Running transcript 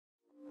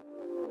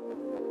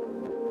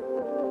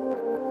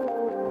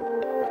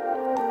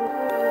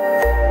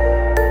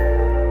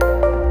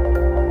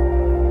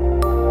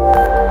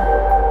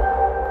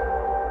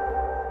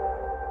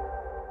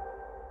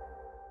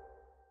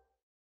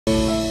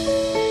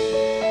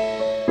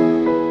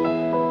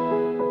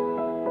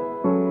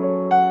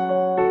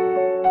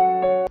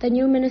The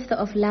new Minister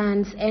of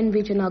Lands and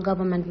Regional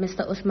Government,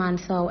 Mr. Usman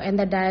Sow, and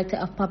the Director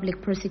of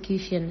Public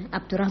Prosecution,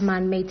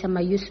 Abdurrahman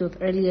Maitama Yusuf,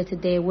 earlier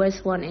today were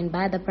sworn in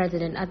by the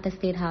President at the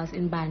State House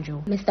in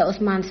Banjul. Mr.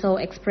 Usman Sow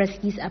expressed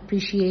his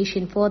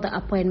appreciation for the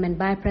appointment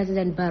by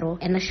President Barrow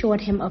and assured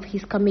him of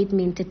his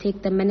commitment to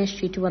take the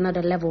ministry to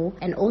another level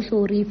and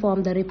also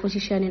reform the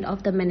repositioning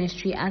of the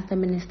ministry as the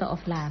Minister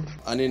of Lands.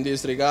 And in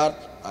this regard,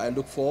 I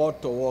look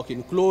forward to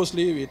working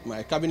closely with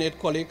my cabinet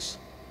colleagues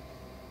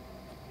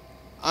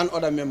and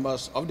other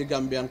members of the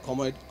Gambian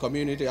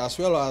community as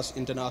well as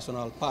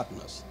international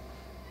partners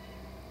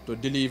to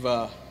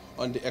deliver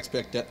on the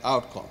expected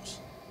outcomes.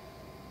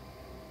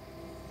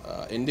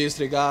 In this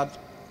regard,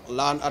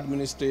 land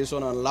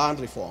administration and land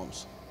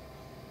reforms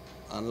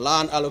and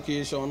land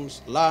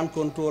allocations, land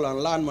control and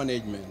land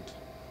management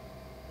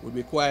will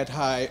be quite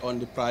high on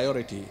the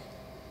priority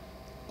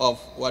of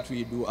what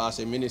we do as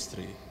a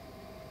ministry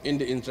in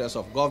the interest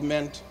of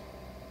government,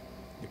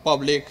 the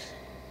public,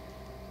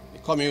 the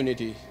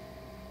community,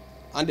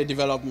 and the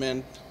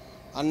development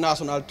and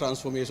national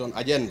transformation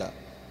agenda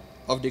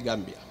of the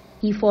Gambia.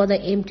 He further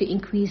aimed to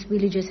increase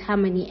religious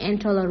harmony and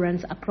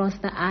tolerance across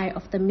the eye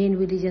of the main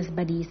religious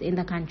bodies in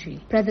the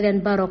country.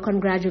 President Barrow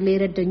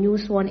congratulated the new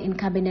sworn-in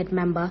cabinet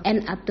member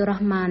and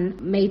Abdurrahman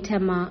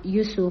Maitama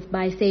Yusuf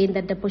by saying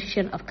that the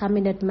position of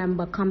cabinet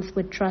member comes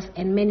with trust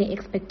and many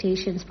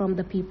expectations from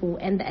the people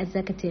and the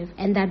executive,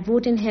 and that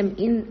voting him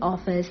in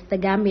office, the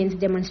Gambians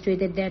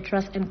demonstrated their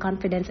trust and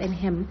confidence in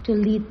him to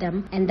lead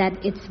them, and that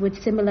it's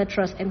with similar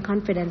trust and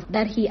confidence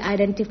that he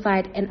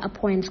identified and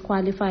appoints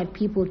qualified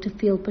people to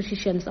fill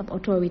positions of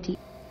authority.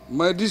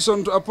 My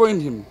decision to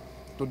appoint him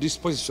to this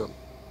position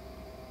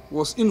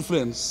was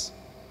influenced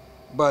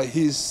by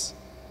his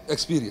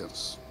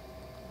experience,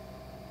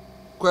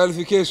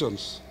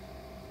 qualifications,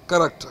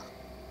 character,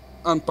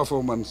 and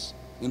performance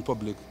in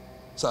public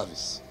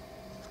service.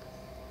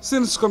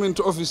 Since coming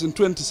to office in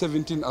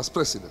 2017 as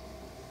president,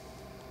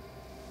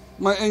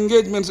 my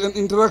engagements and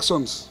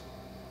interactions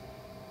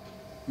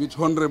with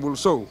Honorable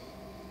Sow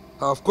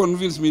have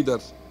convinced me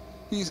that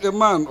he is a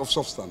man of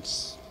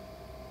substance,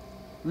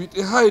 with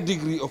a high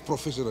degree of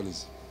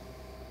professionalism,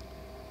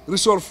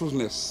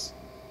 resourcefulness,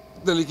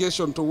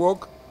 dedication to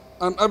work,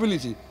 and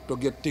ability to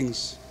get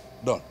things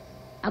done.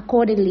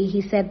 Accordingly, he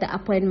said the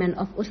appointment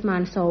of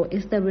Usman Sow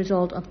is the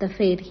result of the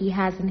faith he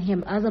has in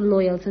him as a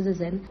loyal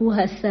citizen who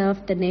has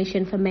served the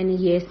nation for many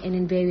years and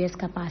in various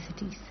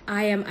capacities.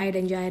 I am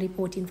Aidan Jai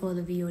reporting for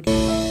the VOD.